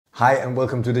Hi and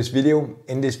welcome to this video.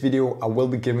 In this video, I will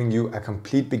be giving you a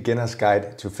complete beginner's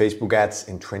guide to Facebook ads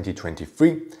in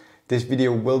 2023. This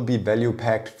video will be value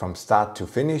packed from start to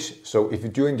finish. So if you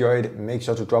do enjoy it, make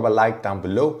sure to drop a like down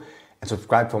below and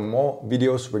subscribe for more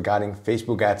videos regarding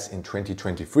Facebook ads in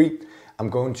 2023.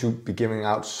 I'm going to be giving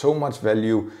out so much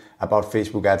value about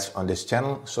Facebook ads on this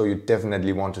channel, so you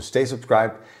definitely want to stay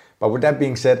subscribed. But with that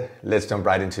being said, let's jump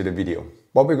right into the video.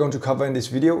 What we're going to cover in this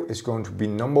video is going to be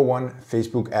number 1,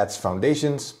 Facebook ads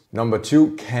foundations. Number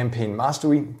 2, campaign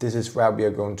mastery. This is where we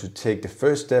are going to take the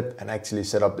first step and actually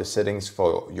set up the settings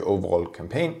for your overall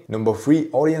campaign. Number 3,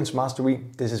 audience mastery.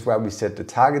 This is where we set the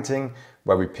targeting,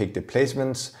 where we pick the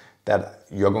placements that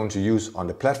you're going to use on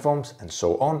the platforms and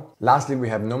so on. Lastly, we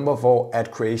have number 4,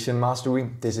 ad creation mastery.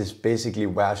 This is basically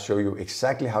where I show you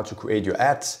exactly how to create your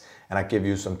ads and I give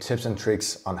you some tips and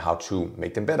tricks on how to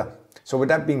make them better. So with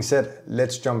that being said,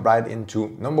 let's jump right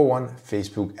into number 1,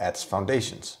 Facebook ads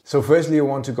foundations. So firstly, you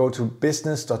want to go to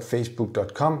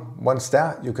business.facebook.com. Once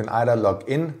there, you can either log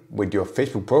in with your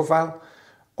Facebook profile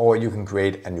or you can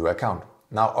create a new account.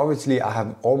 Now, obviously I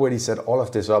have already set all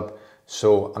of this up,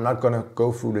 so I'm not gonna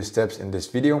go through the steps in this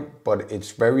video, but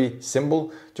it's very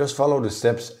simple. Just follow the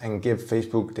steps and give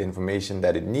Facebook the information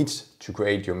that it needs to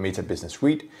create your Meta Business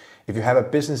Suite. If you have a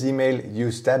business email,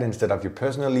 use that instead of your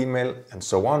personal email and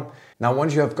so on. Now,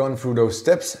 once you have gone through those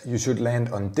steps, you should land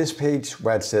on this page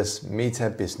where it says Meta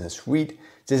Business Suite.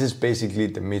 This is basically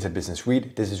the Meta Business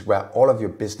Suite. This is where all of your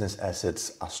business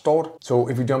assets are stored. So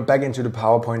if you jump back into the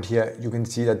PowerPoint here, you can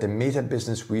see that the Meta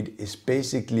Business Suite is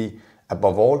basically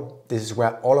above all. This is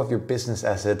where all of your business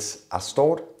assets are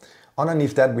stored.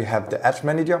 Underneath that, we have the Ads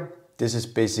Manager. This is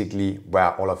basically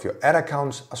where all of your ad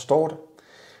accounts are stored.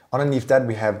 Underneath that,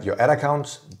 we have your ad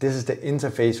accounts. This is the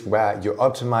interface where you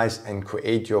optimize and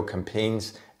create your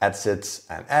campaigns, ad sets,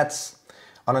 and ads.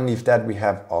 Underneath that, we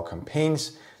have our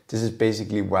campaigns. This is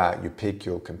basically where you pick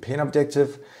your campaign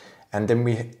objective. And then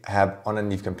we have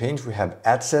underneath campaigns, we have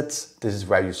ad sets. This is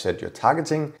where you set your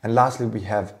targeting. And lastly, we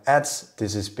have ads.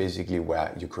 This is basically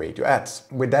where you create your ads.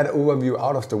 With that overview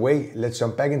out of the way, let's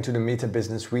jump back into the Meta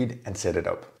Business Suite and set it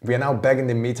up. We are now back in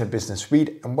the Meta Business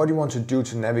Suite. And what you want to do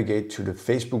to navigate to the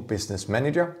Facebook Business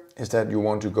Manager is that you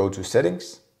want to go to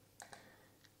settings.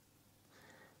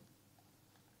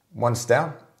 Once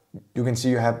there, you can see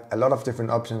you have a lot of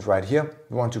different options right here.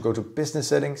 You want to go to business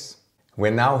settings. We're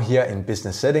now here in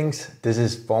business settings. This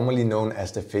is formerly known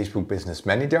as the Facebook Business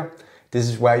Manager. This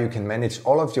is where you can manage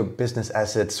all of your business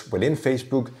assets within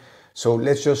Facebook. So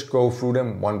let's just go through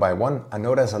them one by one. I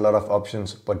know there's a lot of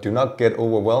options, but do not get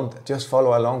overwhelmed. Just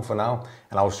follow along for now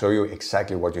and I'll show you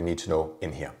exactly what you need to know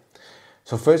in here.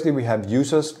 So firstly, we have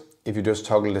users. If you just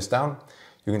toggle this down,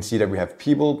 you can see that we have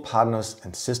people, partners,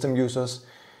 and system users.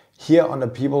 Here under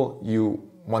people, you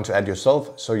want to add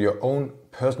yourself, so your own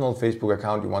personal Facebook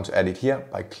account, you want to add it here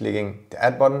by clicking the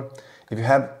add button. If you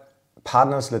have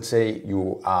partners, let's say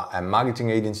you are a marketing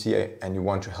agency and you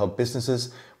want to help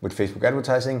businesses with Facebook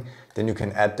advertising, then you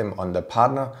can add them on the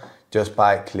partner just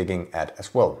by clicking add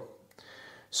as well.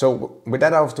 So with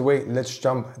that out of the way, let's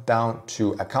jump down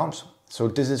to accounts. So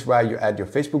this is where you add your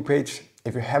Facebook page.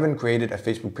 If you haven't created a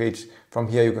Facebook page, from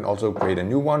here you can also create a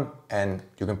new one and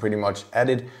you can pretty much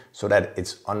add it so that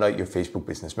it's under your Facebook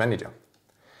Business Manager.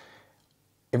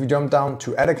 If you jump down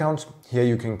to ad accounts, here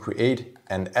you can create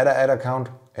and add an ad account.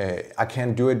 I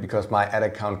can't do it because my ad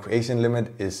account creation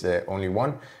limit is only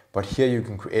 1, but here you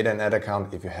can create an ad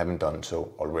account if you haven't done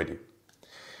so already.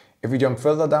 If we jump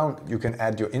further down, you can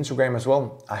add your Instagram as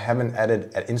well. I haven't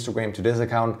added an Instagram to this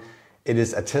account. It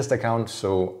is a test account,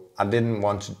 so I didn't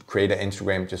want to create an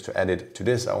Instagram just to add it to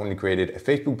this. I only created a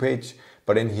Facebook page,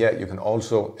 but in here you can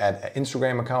also add an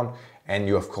Instagram account, and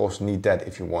you of course need that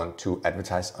if you want to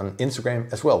advertise on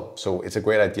Instagram as well. So it's a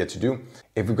great idea to do.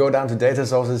 If we go down to data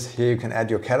sources, here you can add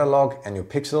your catalog and your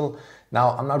pixel.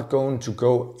 Now I'm not going to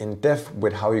go in depth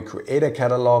with how you create a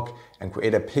catalog and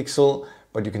create a pixel,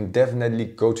 but you can definitely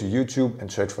go to YouTube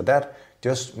and search for that.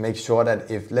 Just make sure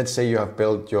that if, let's say you have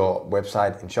built your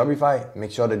website in Shopify, make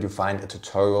sure that you find a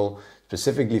tutorial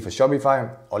specifically for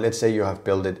Shopify, or let's say you have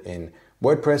built it in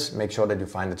WordPress, make sure that you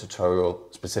find a tutorial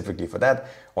specifically for that,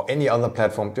 or any other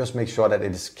platform. Just make sure that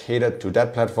it is catered to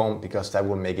that platform because that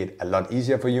will make it a lot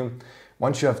easier for you.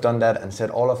 Once you have done that and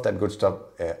set all of that good stuff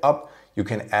up, you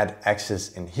can add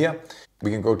access in here.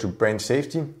 We can go to brand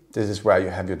safety. This is where you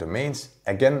have your domains.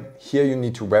 Again, here you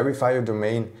need to verify your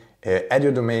domain, add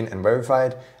your domain and verify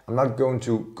it. I'm not going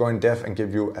to go in depth and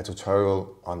give you a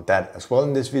tutorial on that as well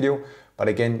in this video, but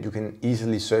again, you can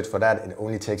easily search for that. It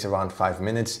only takes around 5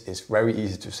 minutes. It's very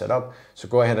easy to set up. So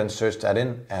go ahead and search that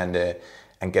in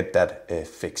and get that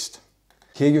fixed.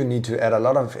 Here you need to add a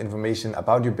lot of information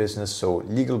about your business, so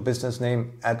legal business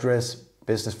name, address,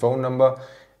 business phone number,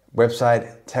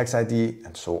 website, tax ID,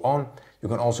 and so on. You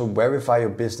can also verify your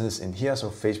business in here, so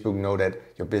Facebook know that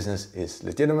your business is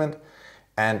legitimate.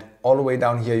 And all the way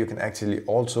down here, you can actually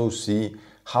also see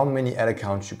how many ad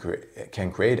accounts you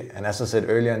can create. And as I said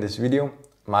earlier in this video,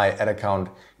 my ad account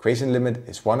creation limit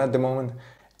is 1 at the moment.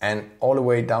 And all the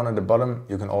way down at the bottom,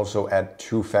 you can also add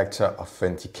 2-factor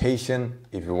authentication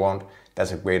if you want.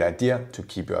 That's a great idea to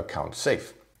keep your account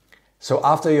safe. So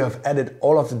after you have added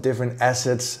all of the different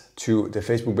assets to the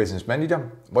Facebook Business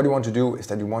Manager, what you want to do is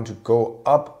that you want to go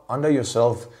up under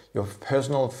yourself, your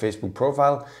personal Facebook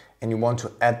profile, and you want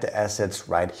to add the assets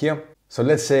right here. So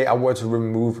let's say I were to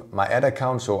remove my ad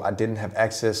account, so I didn't have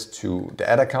access to the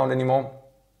ad account anymore.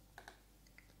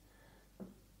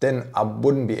 Then I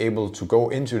wouldn't be able to go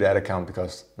into the ad account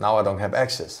because now I don't have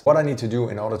access. What I need to do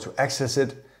in order to access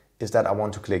it is that I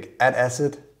want to click Add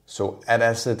Asset. So Add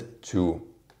Asset to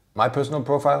my personal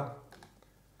profile.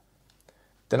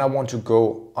 Then I want to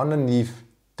go underneath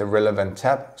the relevant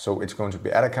tab. So it's going to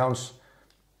be Ad Accounts.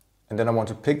 And then I want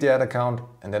to pick the ad account,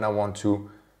 and then I want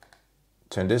to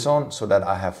turn this on so that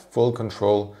I have full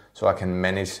control so I can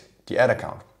manage the ad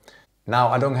account. Now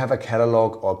I don't have a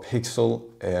catalog or pixel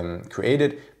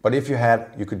created, but if you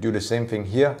had, you could do the same thing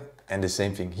here and the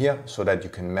same thing here so that you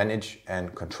can manage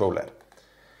and control that.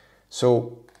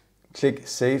 So click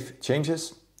Save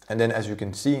Changes, and then as you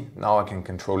can see, now I can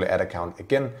control the ad account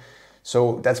again.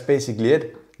 So that's basically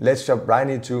it. Let's jump right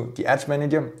into the Ads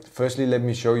Manager. Firstly, let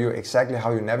me show you exactly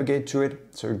how you navigate to it.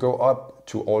 So you go up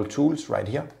to All Tools right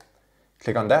here,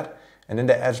 click on that, and then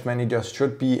the Ads Manager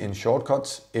should be in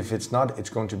Shortcuts. If it's not, it's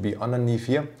going to be underneath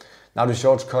here. Now the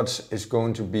Shortcuts is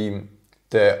going to be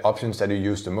the options that you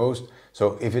use the most.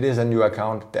 So if it is a new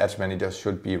account, the Ads Manager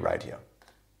should be right here.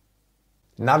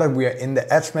 Now that we are in the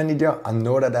Ads Manager, I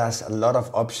know that there's a lot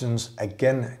of options.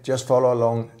 Again, just follow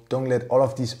along. Don't let all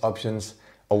of these options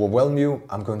overwhelm you.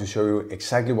 I'm going to show you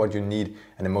exactly what you need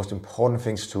and the most important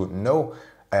things to know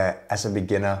as a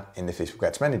beginner in the Facebook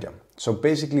Ads Manager. So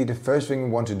basically the first thing you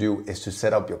want to do is to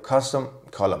set up your custom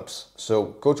columns.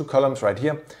 So go to columns right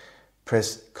here,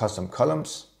 press custom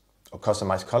columns or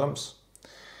customize columns.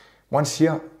 Once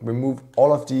here, remove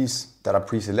all of these that are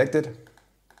pre-selected.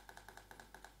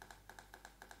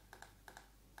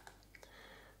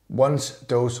 Once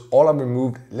those all are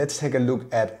removed, let's take a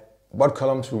look at what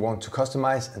columns we want to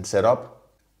customize and set up.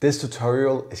 This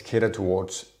tutorial is catered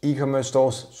towards e-commerce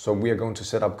stores, so we are going to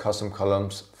set up custom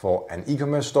columns for an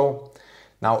e-commerce store.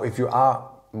 Now, if you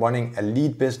are running a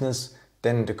lead business,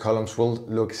 then the columns will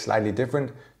look slightly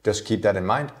different. Just keep that in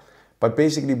mind. But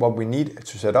basically what we need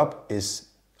to set up is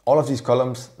all of these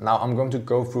columns. Now I'm going to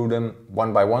go through them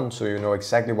one by one so you know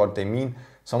exactly what they mean.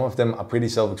 Some of them are pretty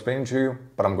self-explanatory,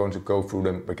 but I'm going to go through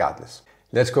them regardless.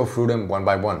 Let's go through them one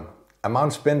by one.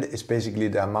 Amount spent is basically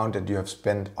the amount that you have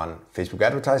spent on Facebook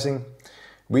advertising.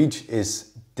 Reach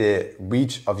is the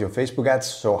reach of your Facebook ads,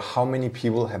 so how many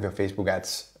people have your Facebook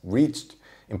ads reached.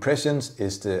 Impressions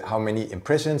is how many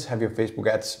impressions have your Facebook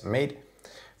ads made.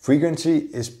 Frequency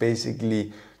is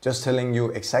basically just telling you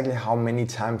exactly how many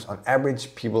times on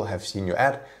average people have seen your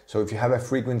ad. So if you have a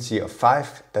frequency of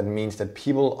 5, that means that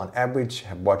people on average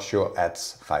have watched your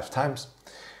ads 5 times.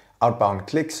 Outbound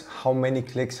clicks, how many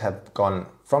clicks have gone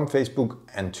from Facebook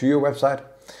and to your website.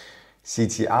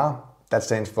 CTR, that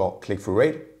stands for click-through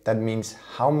rate. That means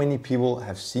how many people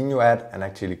have seen your ad and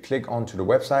actually click onto the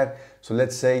website. So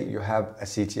let's say you have a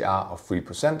CTR of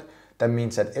 3%. That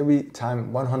means that every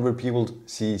time 100 people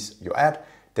sees your ad,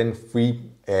 then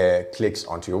 3 clicks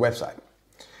onto your website.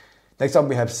 Next up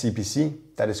we have CPC,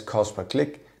 that is cost per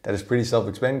click. That is pretty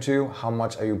self-explanatory. How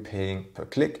much are you paying per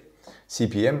click?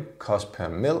 CPM, cost per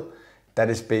mil. That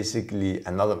is basically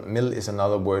mil is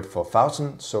another word for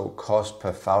 1,000, so cost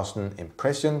per 1,000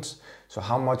 impressions. So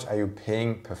how much are you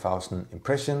paying per 1,000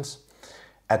 impressions?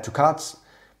 Add to carts,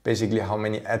 basically how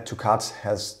many add to carts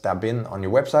has there been on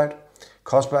your website?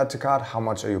 Cost per add to cart, how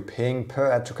much are you paying per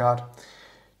add to cart?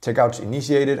 Takeouts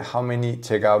initiated, how many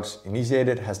takeouts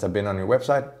initiated has there been on your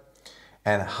website?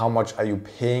 And how much are you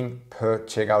paying per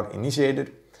checkout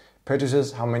initiated?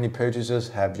 Purchases, how many purchases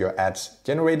have your ads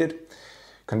generated?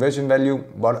 Conversion value,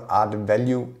 what are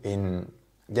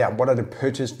the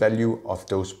purchase value of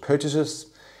those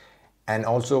purchases? And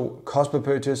also cost per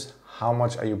purchase, how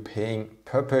much are you paying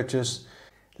per purchase?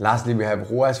 Lastly, we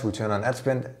have ROAS, return on ad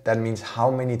spend. That means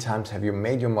how many times have you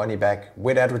made your money back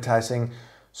with advertising?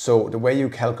 So the way you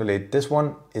calculate this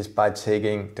one is by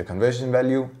taking the conversion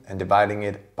value and dividing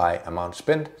it by amount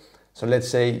spent. So let's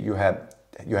say you had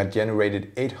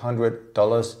generated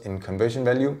 $800 in conversion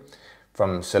value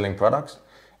from selling products.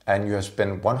 and you have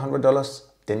spent $100,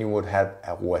 then you would have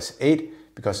a ROAS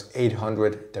 8 because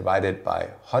 800 divided by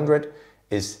 100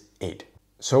 is 8.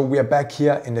 So we are back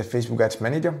here in the Facebook Ads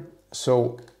Manager.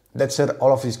 So let's set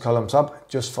all of these columns up.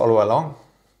 Just follow along.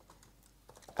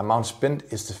 Amount spent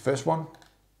is the first one.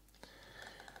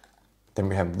 Then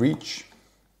we have reach.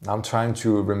 Now I'm trying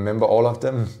to remember all of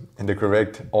them in the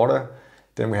correct order.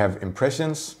 Then we have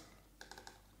impressions,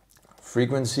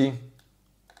 frequency.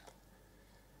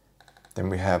 Then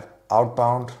we have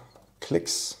outbound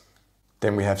clicks.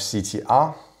 Then we have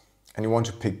CTR, and you want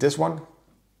to pick this one.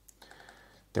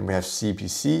 Then we have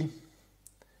CPC.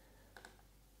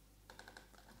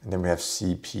 And then we have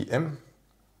CPM,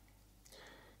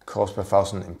 cost per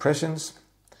 1,000 impressions.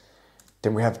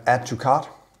 Then we have add to cart.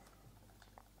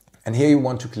 And here you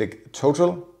want to click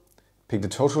total, pick the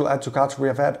total add to carts we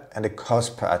have had and the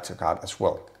cost per add to cart as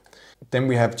well. Then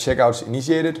we have checkouts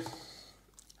initiated.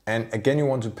 And again, you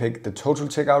want to pick the total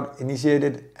checkout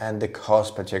initiated and the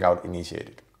cost per checkout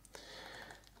initiated.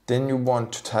 Then you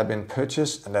want to type in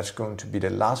purchase, and that's going to be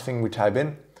the last thing we type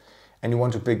in. And you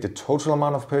want to pick the total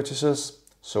amount of purchases.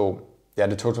 So yeah,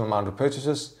 the total amount of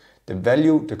purchases, the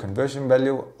value, the conversion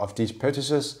value of these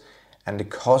purchases, and the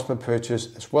cost per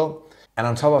purchase as well. And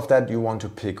on top of that, you want to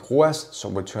pick ROAS, so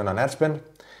return on ad spend.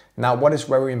 Now, what is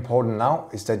very important now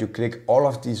is that you click all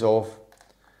of these off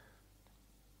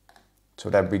so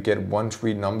that we get one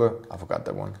sweet number. I forgot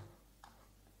that one.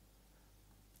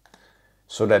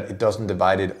 So that it doesn't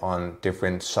divide it on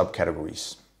different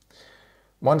subcategories.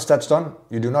 Once that's done,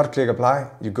 you do not click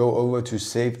apply. You go over to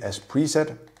save as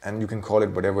preset, and you can call it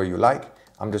whatever you like.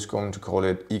 I'm just going to call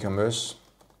it e-commerce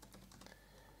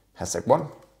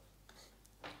 #1.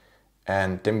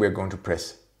 And then we're going to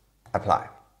press apply.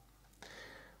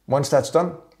 Once that's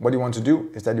done, what you want to do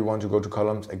is that you want to go to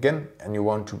columns again, and you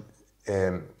want to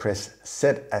press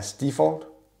set as default.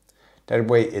 That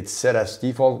way it's set as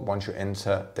default once you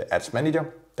enter the Ads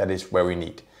Manager. That is where we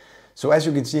need. So as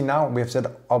you can see now, we have set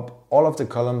up all of the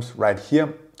columns right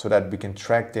here so that we can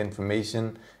track the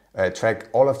information, track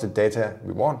all of the data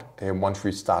we want once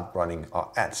we start running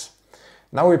our ads.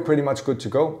 Now we're pretty much good to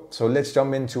go. So let's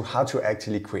jump into how to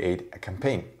actually create a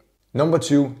campaign. Number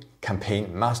 2,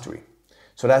 campaign mastery.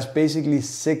 So that's basically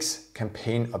 6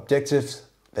 campaign objectives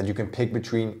that you can pick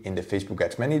between in the Facebook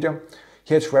Ads Manager.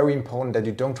 Here it's very important that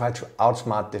you don't try to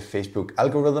outsmart the Facebook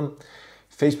algorithm.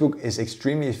 Facebook is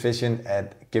extremely efficient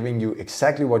at giving you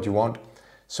exactly what you want.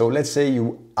 So let's say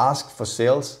you ask for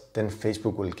sales, then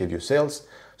Facebook will give you sales.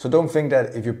 So don't think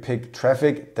that if you pick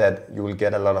traffic that you will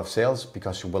get a lot of sales,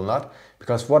 because you will not.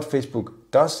 Because what Facebook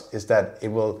does is that it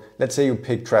will, let's say you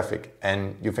pick traffic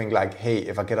and you think like, hey,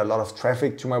 if I get a lot of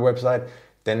traffic to my website,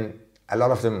 then a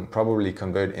lot of them probably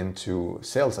convert into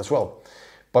sales as well.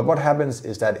 But what happens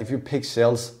is that if you pick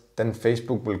sales, then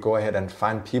Facebook will go ahead and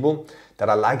find people that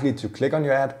are likely to click on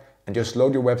your ad and just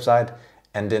load your website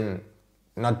and then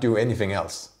not do anything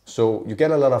else. So you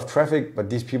get a lot of traffic, but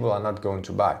these people are not going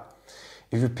to buy.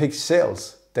 If you pick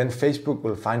sales, then Facebook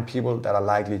will find people that are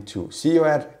likely to see your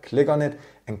ad, click on it,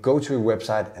 and go to your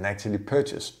website and actually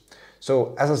purchase.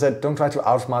 So as I said, don't try to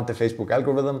outsmart the Facebook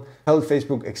algorithm. Tell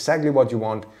Facebook exactly what you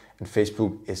want, and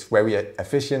Facebook is very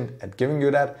efficient at giving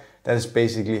you that. That is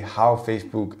basically how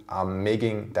Facebook are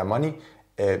making their money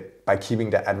by keeping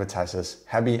their advertisers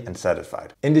happy and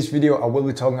satisfied. In this video, I will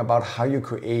be talking about how you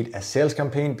create a sales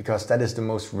campaign, because that is the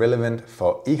most relevant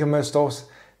for e-commerce stores.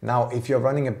 Now, if you're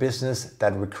running a business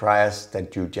that requires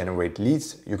that you generate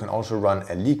leads, you can also run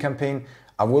a lead campaign.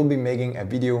 I will be making a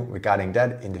video regarding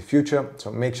that in the future,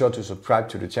 so make sure to subscribe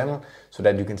to the channel so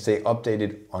that you can stay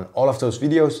updated on all of those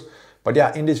videos. But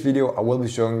yeah, in this video, I will be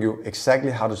showing you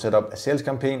exactly how to set up a sales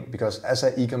campaign, because as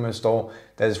an e-commerce store,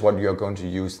 that is what you're going to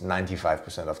use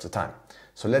 95% of the time.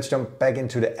 So let's jump back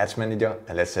into the Ads Manager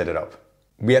and let's set it up.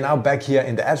 We are now back here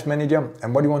in the Ads Manager,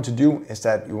 and what you want to do is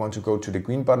that you want to go to the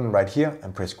green button right here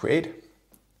and press create.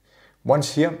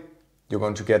 Once here, you're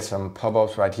going to get some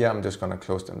pop-ups right here. I'm just going to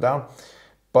close them down.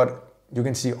 But you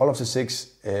can see all of the 6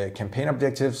 campaign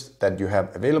objectives that you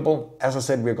have available. As I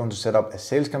said, we're going to set up a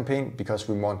sales campaign because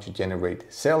we want to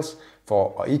generate sales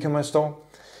for our e-commerce store.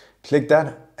 Click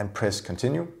that and press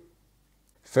continue.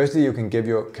 Firstly, you can give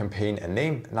your campaign a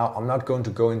name. Now, I'm not going to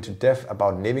go into depth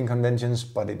about naming conventions,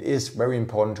 but it is very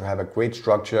important to have a great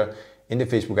structure in the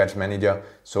Facebook Ads Manager.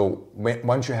 So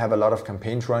once you have a lot of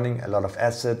campaigns running, a lot of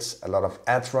assets, a lot of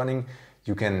ads running,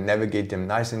 you can navigate them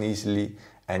nice and easily,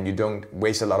 and you don't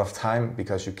waste a lot of time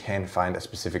because you can't find a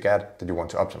specific ad that you want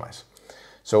to optimize.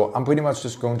 So I'm pretty much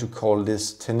just going to call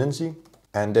this tendency,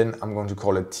 and then I'm going to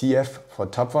call it TF for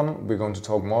top funnel. We're going to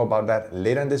talk more about that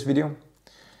later in this video.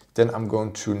 Then I'm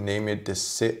going to name it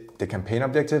the campaign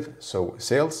objective, so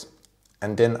sales.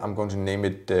 And then I'm going to name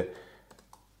it the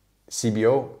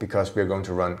CBO because we're going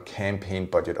to run campaign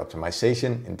budget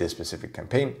optimization in this specific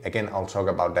campaign. Again, I'll talk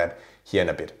about that here in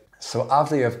a bit. So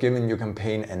after you have given your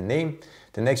campaign a name,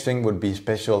 the next thing would be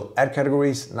special ad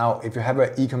categories. Now, if you have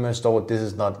an e-commerce store, this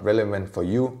is not relevant for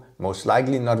you. Most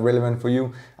likely not relevant for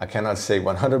you. I cannot say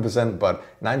 100%, but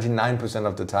 99%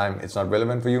 of the time it's not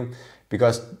relevant for you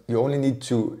because you only need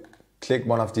to click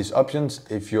one of these options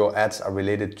if your ads are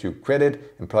related to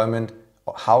credit, employment,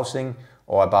 or housing,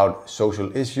 or about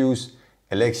social issues,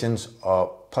 elections, or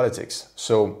politics.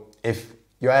 So if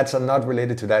your ads are not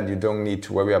related to that, you don't need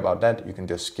to worry about that. You can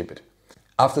just skip it.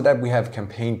 After that, we have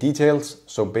campaign details.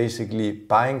 So basically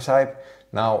buying type.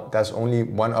 Now there's only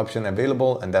one option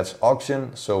available and that's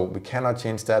auction. So we cannot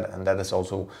change that. And that is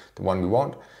also the one we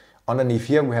want. Underneath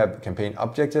here, we have campaign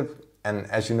objective. And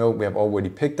as you know, we have already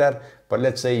picked that. But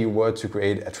let's say you were to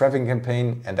create a traffic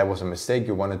campaign and that was a mistake.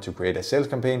 You wanted to create a sales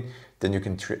campaign. Then you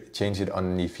can change it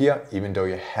underneath here, even though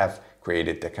you have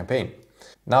created the campaign.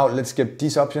 Now let's skip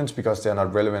these options because they're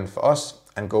not relevant for us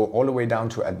and go all the way down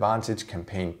to advanced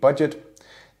campaign budget.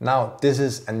 Now this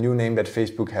is a new name that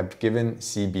Facebook have given,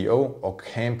 CBO, or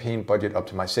campaign budget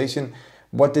optimization.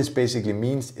 What this basically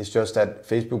means is just that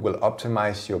Facebook will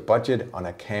optimize your budget on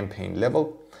a campaign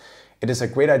level. It is a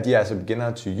great idea as a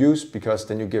beginner to use because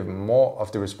then you give more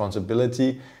of the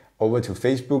responsibility over to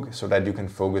Facebook so that you can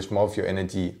focus more of your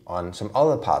energy on some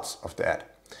other parts of the ad.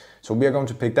 So we are going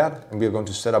to pick that and we are going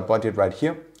to set up budget right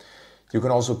here. You can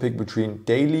also pick between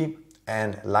daily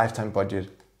and lifetime budget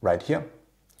right here.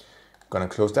 I'm gonna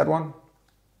close that one.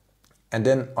 And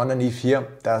then underneath here,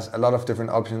 there's a lot of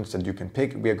different options that you can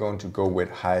pick. We are going to go with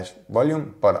highest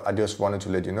volume, but I just wanted to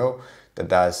let you know that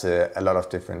there's a lot of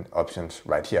different options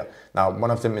right here. Now, one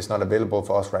of them is not available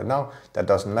for us right now. That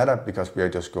doesn't matter because we are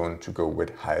just going to go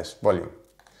with highest volume.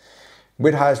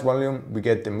 With highest volume, we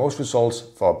get the most results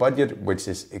for our budget, which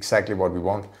is exactly what we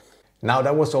want. Now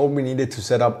that was all we needed to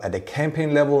set up at the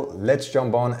campaign level. Let's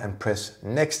jump on and press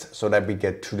next so that we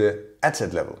get to the ad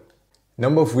set level.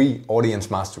 Number 3,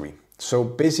 audience mastery. So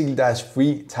basically there's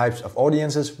 3 types of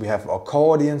audiences. We have our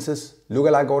core audiences,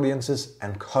 lookalike audiences,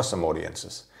 and custom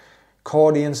audiences.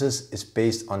 Core audiences is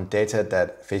based on data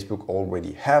that Facebook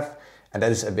already have, and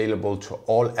that is available to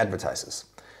all advertisers.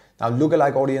 Now,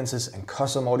 lookalike audiences and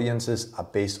custom audiences are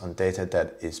based on data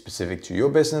that is specific to your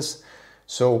business.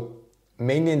 So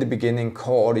mainly in the beginning,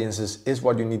 core audiences is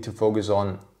what you need to focus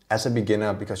on as a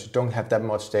beginner because you don't have that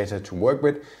much data to work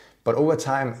with. But over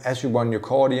time, as you run your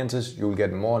core audiences, you'll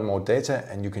get more and more data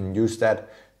and you can use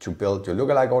that to build your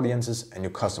lookalike audiences and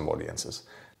your custom audiences.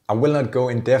 I will not go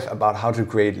in depth about how to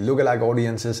create lookalike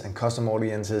audiences and custom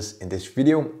audiences in this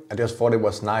video. I just thought it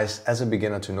was nice as a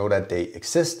beginner to know that they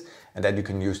exist and that you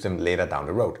can use them later down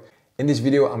the road. In this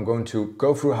video, I'm going to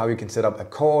go through how you can set up a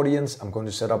core audience. I'm going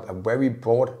to set up a very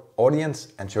broad audience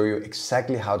and show you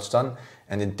exactly how it's done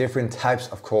and the different types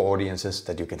of core audiences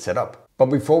that you can set up. But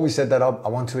before we set that up, I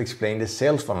want to explain the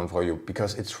sales funnel for you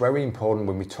because it's very important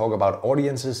when we talk about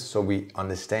audiences so we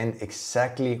understand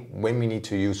exactly when we need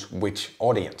to use which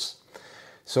audience.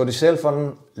 So the sales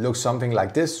funnel looks something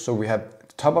like this. So we have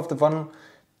the top of the funnel.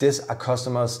 These are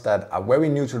customers that are very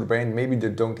new to the brand. Maybe they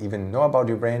don't even know about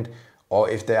your brand. Or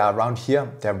if they are around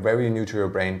here, they're very new to your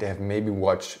brand. They have maybe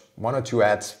watched 1 or 2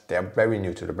 ads. They are very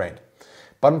new to the brand.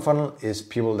 Bottom funnel is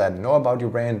people that know about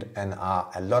your brand and are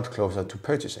a lot closer to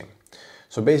purchasing.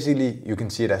 So basically you can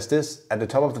see it as this. At the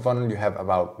top of the funnel, you have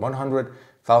about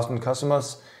 100,000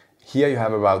 customers. Here you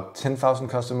have about 10,000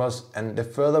 customers. And the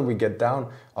further we get down,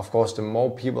 of course, the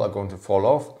more people are going to fall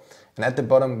off. And at the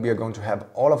bottom, we are going to have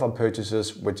all of our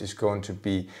purchases, which is going to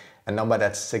be a number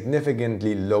that's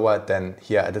significantly lower than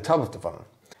here at the top of the funnel.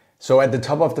 So at the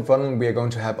top of the funnel, we are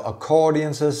going to have our core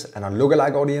audiences and our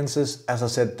lookalike audiences. As I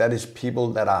said, that is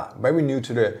people that are very new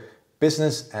to the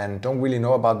business and don't really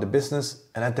know about the business.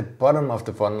 And at the bottom of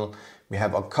the funnel, we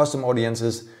have our custom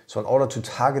audiences. So in order to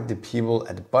target the people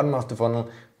at the bottom of the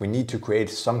funnel, we need to create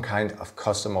some kind of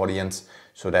custom audience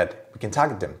so that we can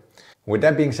target them. With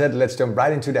that being said, let's jump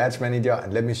right into the Ads Manager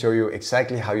and let me show you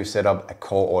exactly how you set up a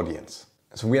core audience.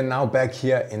 So we are now back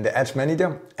here in the Ads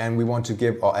Manager and we want to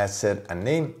give our ad set a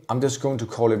name. I'm just going to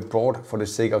call it broad for the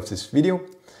sake of this video.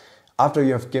 After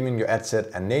you have given your ad set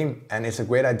a name, and it's a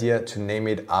great idea to name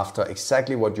it after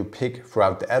exactly what you pick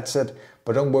throughout the ad set,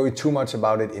 but don't worry too much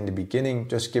about it in the beginning,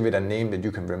 just give it a name that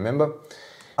you can remember.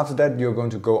 After that, you're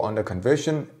going to go under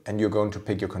conversion and you're going to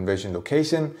pick your conversion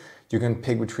location. You can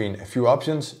pick between a few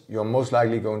options. You're most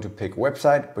likely going to pick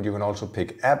website, but you can also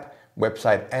pick app,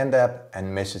 website and app,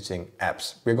 and messaging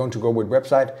apps. We're going to go with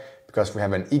website because we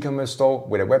have an e-commerce store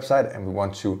with a website and we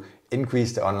want to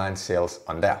increase the online sales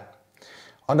on there.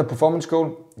 Under performance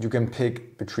goal, you can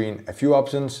pick between a few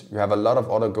options. You have a lot of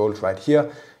other goals right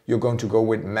here. You're going to go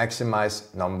with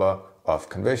maximize number of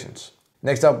conversions.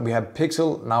 Next up, we have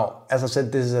pixel. Now, as I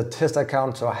said, this is a test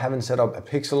account, so I haven't set up a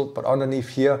pixel, but underneath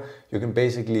here, you can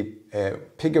basically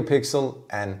pick your pixel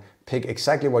and pick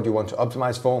exactly what you want to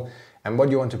optimize for. And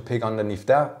what you want to pick underneath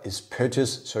there is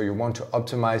purchase. So you want to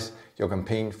optimize your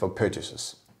campaign for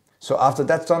purchases. So after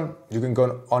that's done, you can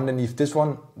go underneath this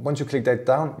one. Once you click that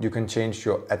down, you can change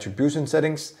your attribution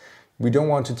settings. We don't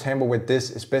want to tamper with this,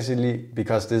 especially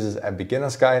because this is a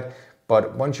beginner's guide.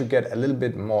 But once you get a little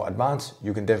bit more advanced,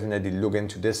 you can definitely look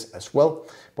into this as well.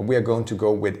 But we are going to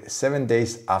go with 7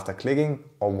 days after clicking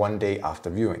or 1 day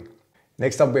after viewing.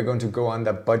 Next up, we're going to go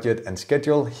under budget and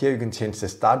schedule. Here you can change the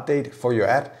start date for your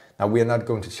ad. Now we are not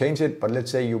going to change it, but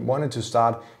let's say you wanted to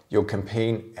start your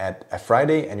campaign at a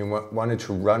Friday and you wanted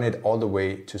to run it all the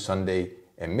way to Sunday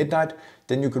at midnight,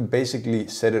 then you could basically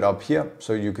set it up here.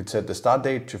 So you could set the start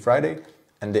date to Friday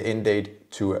and the end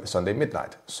date to Sunday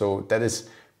midnight. So that is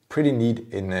pretty neat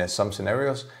in some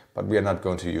scenarios, but we are not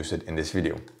going to use it in this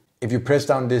video. If you press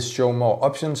down this show more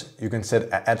options, you can set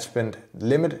an ad spend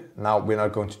limit. Now we're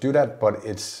not going to do that, but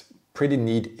it's pretty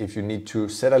neat if you need to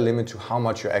set a limit to how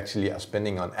much you actually are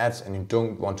spending on ads and you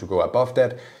don't want to go above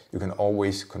that, you can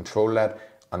always control that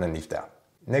underneath there.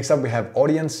 Next up, we have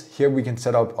audience. Here we can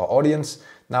set up our audience.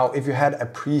 Now, if you had a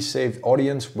pre-saved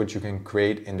audience, which you can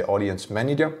create in the audience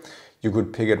manager, you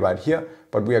could pick it right here,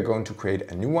 but we are going to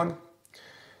create a new one.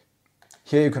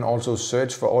 Here you can also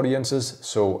search for audiences.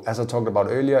 So as I talked about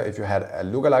earlier, if you had a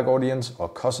lookalike audience or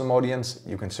custom audience,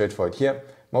 you can search for it here.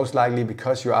 Most likely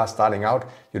because you are starting out,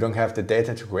 you don't have the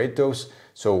data to create those,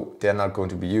 so they're not going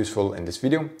to be useful in this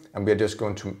video. And we are just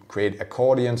going to create a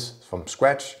core audience from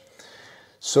scratch.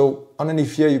 So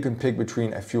underneath here, you can pick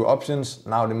between a few options.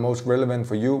 Now the most relevant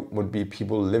for you would be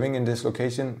people living in this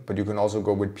location, but you can also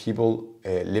go with people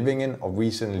living in or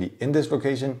recently in this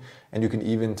location. And you can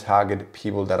even target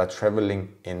people that are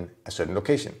traveling in a certain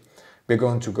location. We're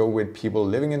going to go with people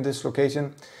living in this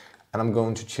location. And I'm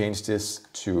going to change this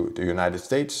to the United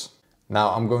States.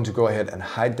 Now I'm going to go ahead and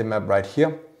hide the map right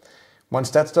here.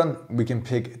 Once that's done, we can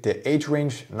pick the age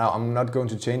range. Now I'm not going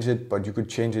to change it, but you could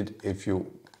change it if you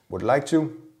would like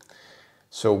to.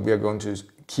 So we are going to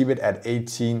keep it at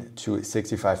 18 to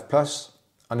 65 plus.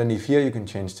 Underneath here, you can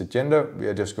change the gender. We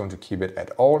are just going to keep it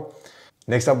at all.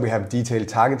 Next up, we have detailed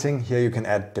targeting. Here you can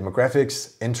add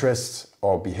demographics, interests,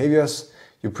 or behaviors.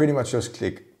 You pretty much just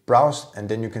click browse and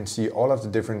then you can see all of the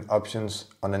different options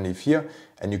underneath here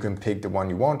and you can pick the one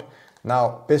you want.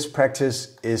 Now, best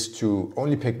practice is to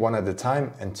only pick one at a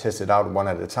time and test it out one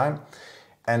at a time.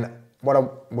 And what I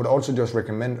would also just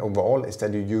recommend overall is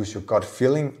that you use your gut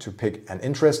feeling to pick an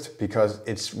interest, because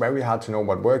it's very hard to know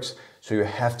what works. So you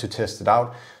have to test it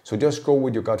out. So just go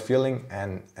with your gut feeling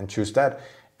and choose that.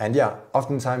 And yeah,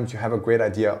 oftentimes you have a great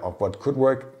idea of what could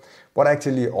work. What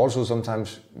actually also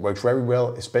sometimes works very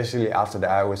well, especially after the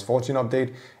iOS 14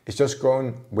 update, is just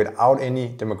going without any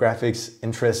demographics,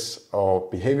 interests, or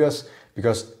behaviors,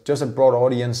 because just a broad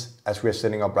audience, as we're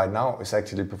setting up right now, is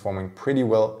actually performing pretty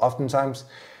well oftentimes.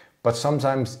 But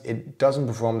sometimes it doesn't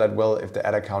perform that well if the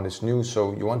ad account is new,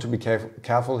 so you want to be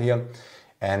careful here.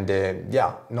 And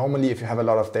yeah, normally if you have a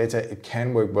lot of data, it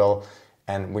can work well.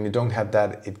 And when you don't have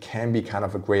that, it can be kind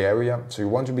of a gray area. So you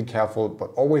want to be careful,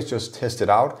 but always just test it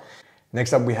out.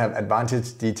 Next up, we have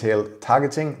advanced detailed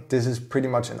targeting. This is pretty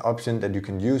much an option that you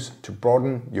can use to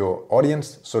broaden your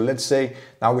audience. So let's say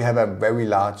now we have a very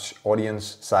large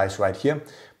audience size right here,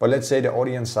 but let's say the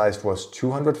audience size was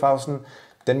 200,000.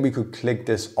 Then we could click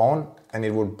this on and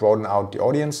it would broaden out the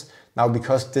audience. Now,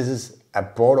 because this is a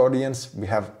broad audience, we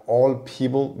have all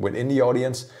people within the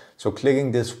audience. So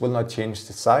clicking this will not change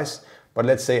the size. But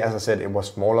let's say, as I said, it was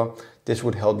smaller. This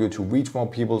would help you to reach more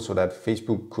people so that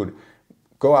Facebook could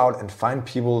go out and find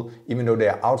people, even though they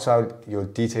are outside your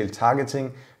detailed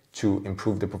targeting, to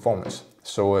improve the performance.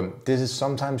 So this is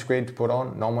sometimes great to put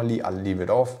on. Normally I'll leave it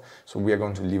off. So we are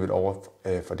going to leave it off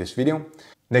for this video.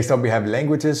 Next up, we have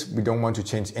languages. We don't want to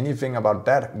change anything about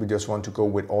that. We just want to go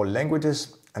with all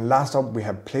languages. And last up, we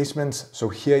have placements. So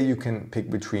here you can pick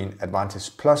between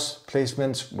Advantage Plus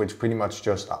placements, which pretty much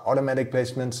just are automatic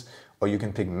placements, or you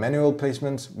can pick manual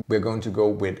placements. We're going to go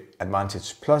with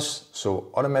Advantage Plus,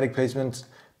 so automatic placements.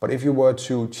 But if you were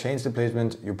to change the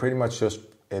placement, you pretty much just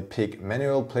pick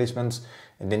manual placements,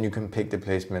 and then you can pick the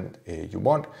placement you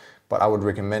want. But I would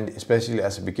recommend, especially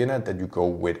as a beginner, that you go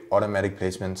with automatic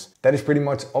placements. That is pretty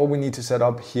much all we need to set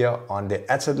up here on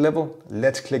the ad set level.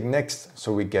 Let's click next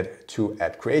so we get to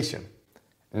ad creation.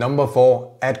 Number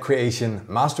 4, ad creation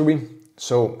mastery.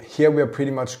 So here we are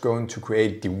pretty much going to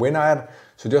create the winner ad.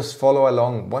 So just follow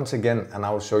along once again and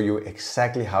I will show you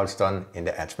exactly how it's done in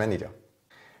the Ads Manager.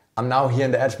 I'm now here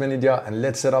in the Ads Manager and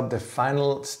let's set up the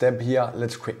final step here.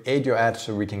 Let's create your ad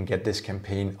so we can get this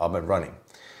campaign up and running.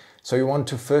 So you want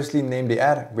to firstly name the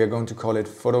ad. We're going to call it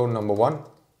photo number 1.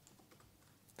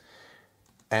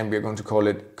 And we're going to call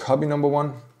it copy number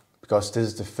 1 because this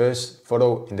is the first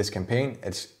photo in this campaign.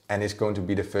 And it's going to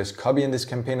be the first copy in this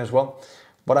campaign as well.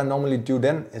 What I normally do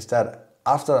then is that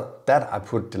after that I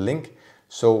put the link.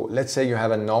 So let's say you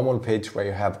have a normal page where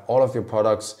you have all of your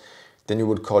products, then you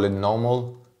would call it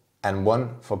normal and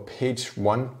 1 for page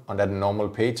 1 on that normal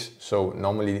page. So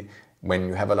normally when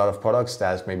you have a lot of products,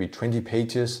 there's maybe 20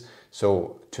 pages.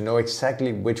 So to know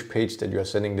exactly which page that you're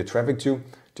sending the traffic to,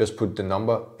 just put the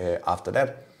number after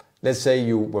that. Let's say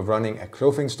you were running a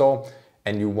clothing store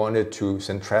and you wanted to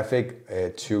send traffic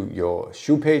to your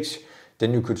shoe page,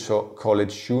 then you could call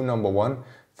it shoe number 1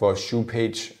 for shoe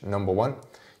page number 1.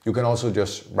 You can also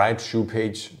just write shoe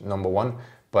page number 1,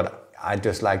 but I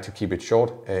just like to keep it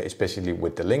short, especially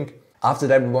with the link. After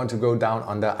that, we want to go down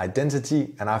under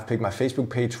identity and I've picked my Facebook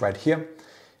page right here.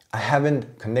 I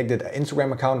haven't connected an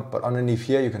Instagram account, but underneath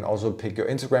here, you can also pick your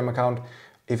Instagram account.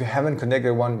 If you haven't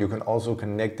connected one, you can also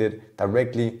connect it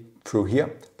directly through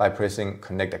here by pressing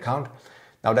connect account.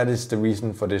 Now that is the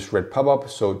reason for this red pop-up,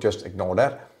 so just ignore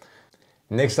that.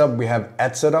 Next up, we have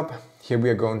ad setup. Here we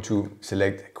are going to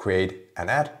select create an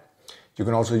ad. You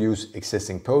can also use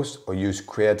existing post or use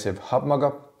Creative Hub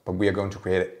Mockup, but we are going to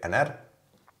create an ad.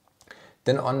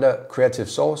 Then under creative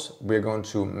source, we're going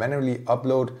to manually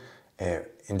upload.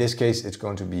 In this case, it's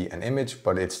going to be an image,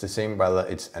 but it's the same whether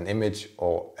it's an image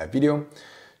or a video.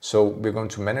 So we're going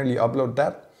to manually upload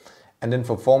that. And then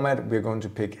for format, we're going to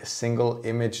pick a single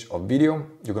image or video.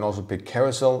 You can also pick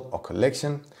carousel or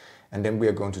collection. And then we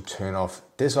are going to turn off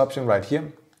this option right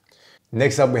here.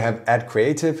 Next up, we have add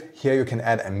creative. Here you can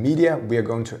add a media. We are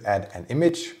going to add an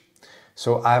image.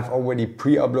 So I've already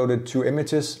pre-uploaded 2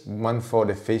 images, one for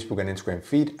the Facebook and Instagram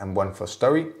feed and one for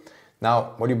story.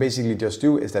 Now, what you basically just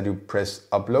do is that you press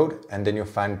upload and then you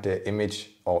find the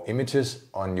image or images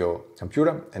on your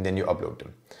computer and then you upload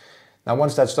them. Now,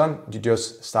 once that's done, you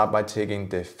just start by taking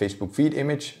the Facebook feed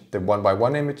image, the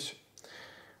 1x1 image.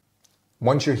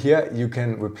 Once you're here, you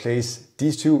can replace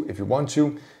these 2 if you want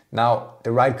to. Now,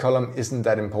 the right column isn't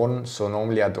that important, so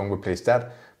normally I don't replace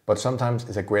that, but sometimes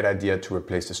it's a great idea to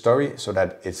replace the story so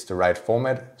that it's the right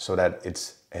format, so that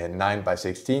it's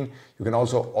 9x16. You can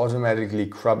also automatically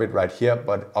crop it right here,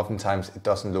 but oftentimes it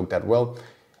doesn't look that well.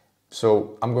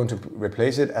 So I'm going to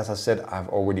replace it. As I said, I've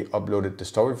already uploaded the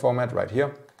story format right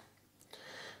here.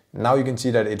 Now you can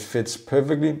see that it fits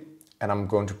perfectly and I'm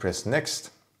going to press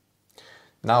next.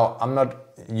 Now I'm not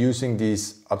using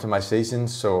these optimizations,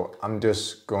 so I'm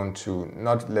just going to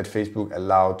not let Facebook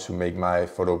allow to make my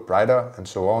photo brighter and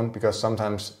so on, because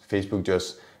sometimes Facebook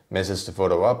just messes the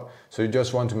photo up. So you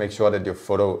just want to make sure that your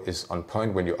photo is on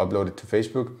point when you upload it to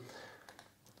Facebook.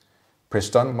 Press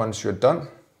done once you're done.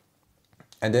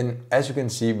 And then as you can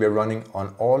see, we're running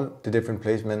on all the different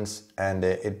placements and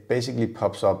it basically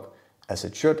pops up as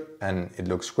it should and it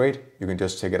looks great. You can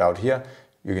just check it out here.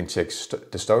 You can check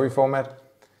the story format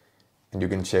and you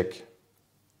can check,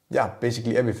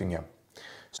 basically everything here.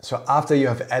 So after you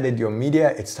have added your media,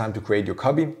 it's time to create your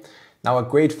copy. Now a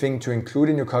great thing to include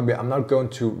in your copy, I'm not going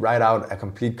to write out a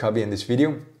complete copy in this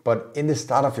video, but in the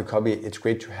start of your copy, it's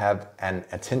great to have an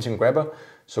attention grabber.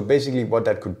 So basically what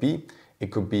that could be,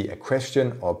 it could be a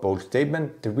question or a bold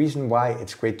statement. The reason why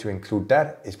it's great to include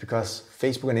that is because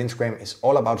Facebook and Instagram is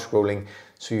all about scrolling.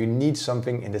 So you need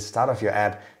something in the start of your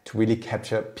ad to really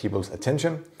capture people's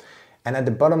attention. And at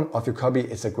the bottom of your copy,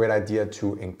 it's a great idea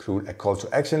to include a call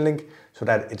to action link so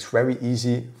that it's very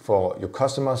easy for your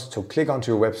customers to click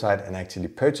onto your website and actually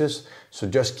purchase. So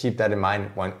just keep that in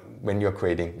mind when you're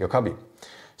creating your copy.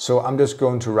 So I'm just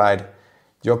going to write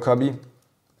your copy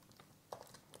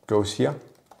goes here.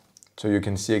 So you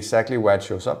can see exactly where it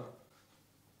shows up.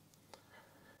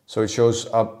 So it shows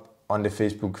up on the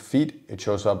Facebook feed. It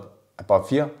shows up above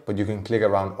here, but you can click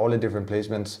around all the different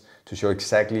placements to show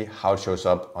exactly how it shows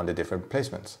up on the different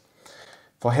placements.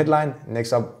 For headline,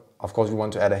 next up, of course, we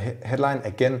want to add a headline.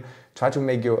 Again, try to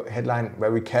make your headline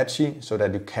very catchy so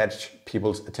that you catch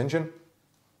people's attention.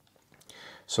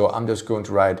 So I'm just going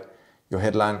to write your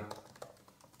headline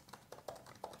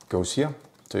goes here.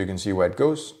 So you can see where it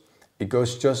goes. It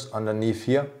goes just underneath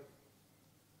here.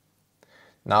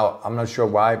 Now, I'm not sure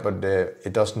why, but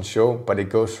it doesn't show, but it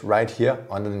goes right here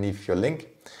underneath your link.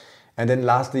 And then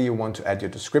lastly, you want to add your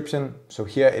description. So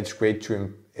here it's great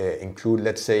to include,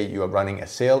 let's say you are running a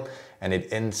sale and it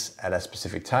ends at a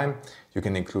specific time, you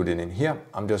can include it in here.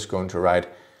 I'm just going to write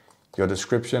your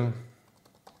description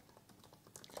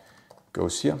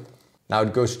goes here. Now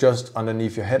it goes just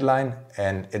underneath your headline,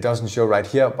 and it doesn't show right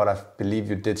here, but I believe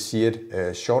you did see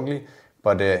it shortly.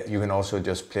 But you can also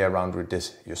just play around with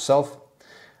this yourself.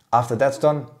 After that's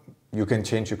done, you can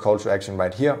change your call to action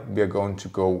right here. We are going to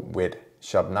go with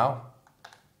shop now.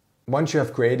 Once you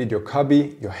have created your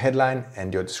copy, your headline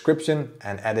and your description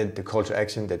and added the call to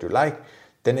action that you like,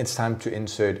 then it's time to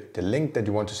insert the link that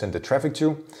you want to send the traffic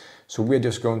to. So we're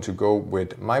just going to go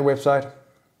with my website.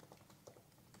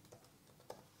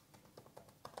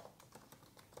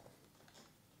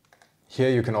 Here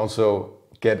you can also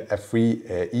get a free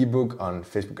ebook on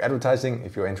Facebook advertising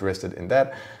if you're interested in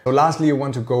that. So lastly, you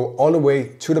want to go all the way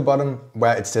to the bottom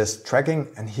where it says tracking,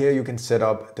 and here you can set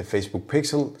up the Facebook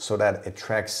pixel so that it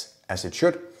tracks as it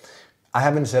should. I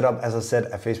haven't set up, as I said,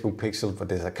 a Facebook pixel for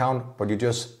this account, but you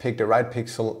just pick the right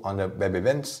pixel on the web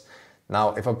events.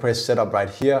 Now, if I press setup right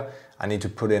here, I need to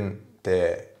put in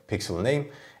the pixel name.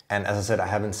 And as I said, I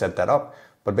haven't set that up.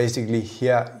 But basically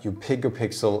here you pick your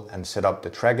pixel and set up the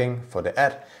tracking for the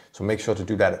ad. So make sure to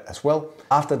do that as well.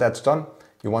 After that's done,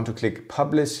 you want to click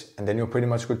publish, and then you're pretty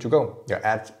much good to go. Your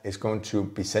ad is going to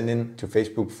be sent in to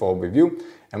Facebook for review.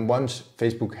 And once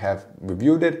Facebook have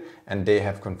reviewed it and they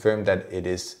have confirmed that it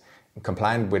is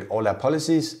compliant with all their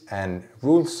policies and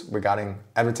rules regarding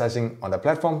advertising on their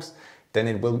platforms, then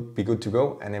it will be good to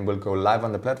go and it will go live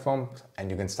on the platform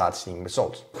and you can start seeing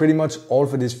results. Pretty much all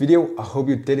for this video. I hope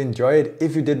you did enjoy it.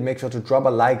 If you did, make sure to drop a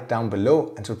like down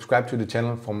below and subscribe to the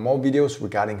channel for more videos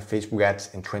regarding Facebook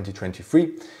ads in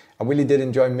 2023. I really did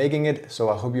enjoy making it, so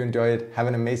I hope you enjoy it. Have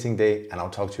an amazing day and I'll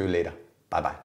talk to you later. Bye bye.